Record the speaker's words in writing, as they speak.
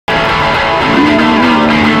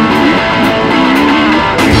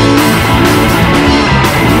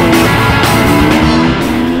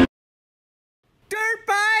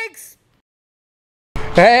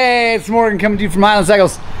Hey, it's Morgan coming to you from Highland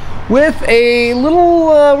Cycles with a little,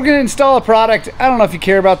 we're going to install a product. I don't know if you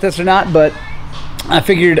care about this or not, but I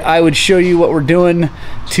figured I would show you what we're doing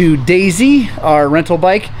to Daisy, our rental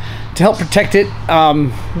bike, to help protect it.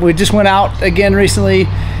 We just went out again recently,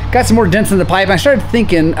 got some more dents in the pipe, and I started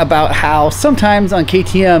thinking about how sometimes on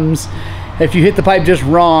KTMs, if you hit the pipe just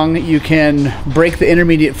wrong, you can break the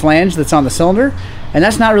intermediate flange that's on the cylinder, and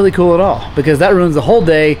that's not really cool at all, because that ruins the whole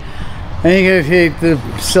day. And you gotta take the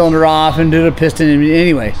cylinder off and do the piston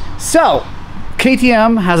anyway. So,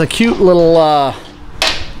 KTM has a cute little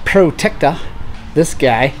protector. This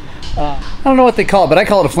guy. I don't know what they call it, but I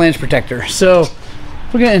call it a flange protector. So,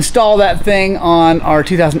 we're gonna install that thing on our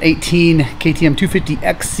 2018 KTM 250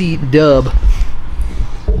 XC Dub.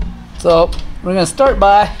 So, we're gonna start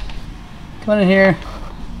by coming in here,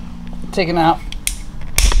 taking out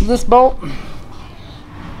this bolt,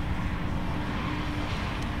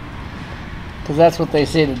 because that's what they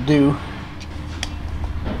say to do.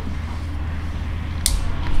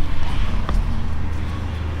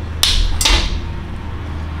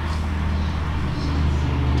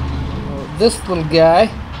 This little guy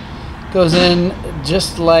goes in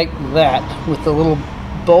just like that with the little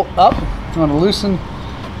bolt up. You want to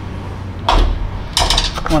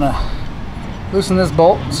loosen this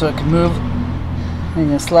bolt so it can move. And you're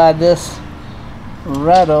going to slide this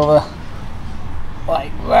right over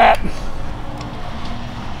like that.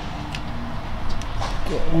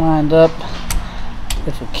 Get lined up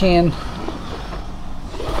if we can.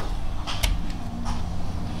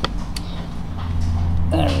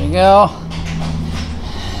 There we go.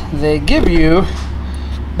 They give you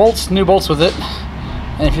bolts, new bolts with it,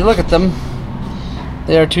 and if you look at them,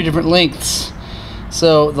 they are two different lengths.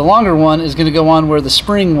 So the longer one is going to go on where the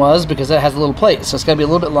spring was, because that has a little plate, so it's got to be a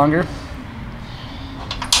little bit longer.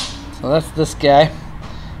 So that's this guy.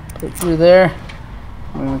 Put it through there.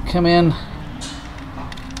 We're going to come in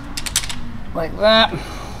like that.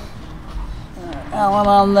 Allen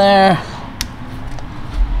on there.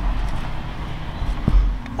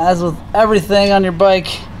 As with everything on your bike,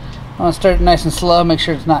 I want to start it nice and slow, make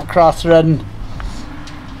sure it's not cross-threading.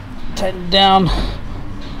 Tighten down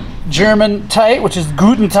German tight, which is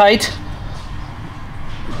Guten tight.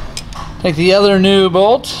 Take the other new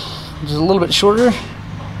bolt, which is a little bit shorter.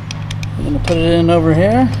 I'm going to put it in over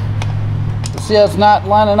here. See how it's not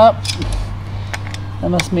lining up? That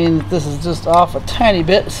must mean that this is just off a tiny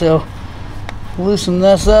bit, so loosen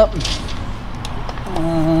this up.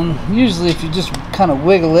 Usually if you just kind of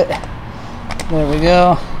wiggle it, there we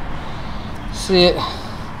go. See it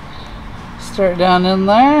start down in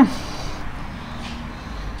there.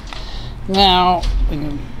 Now we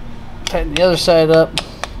can tighten the other side up,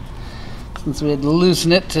 since we had to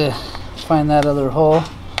loosen it to find that other hole.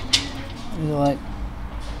 Like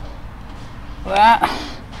that.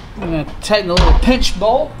 I'm going to tighten a little pinch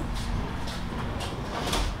bolt.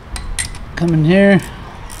 Come in here.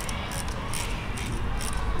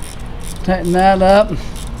 Tighten that up.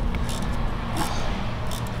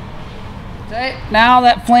 Okay, now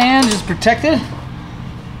that flange is protected.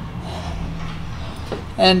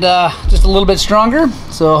 And just a little bit stronger.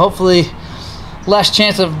 So hopefully less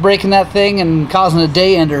chance of breaking that thing and causing a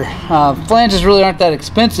day ender. Flanges really aren't that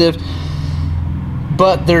expensive,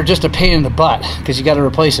 but they're just a pain in the butt because you got to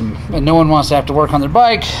replace them, and no one wants to have to work on their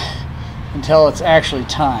bike until it's actually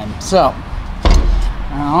time. So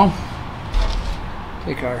now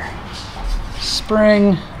take our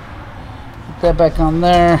spring, put that back on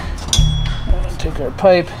there, and take our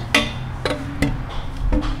pipe,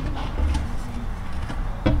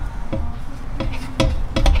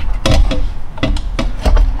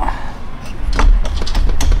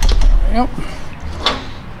 there we go.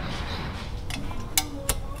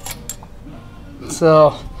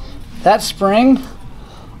 So that spring,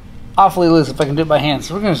 awfully loose if I can do it by hand.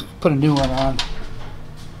 So we're going to put a new one on.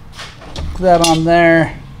 Put that on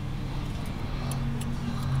there.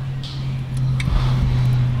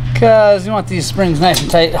 Because you want these springs nice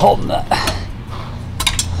and tight, holding that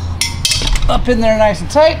up in there nice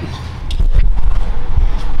and tight.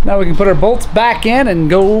 Now we can put our bolts back in and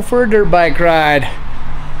go for a dirt bike ride.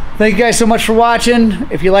 Thank you guys so much for watching.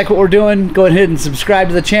 If you like what we're doing, go ahead and subscribe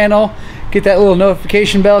to the channel. Get that little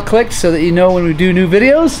notification bell clicked so that you know when we do new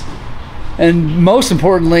videos. And most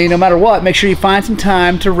importantly, no matter what, make sure you find some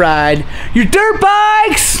time to ride your dirt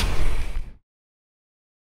bikes!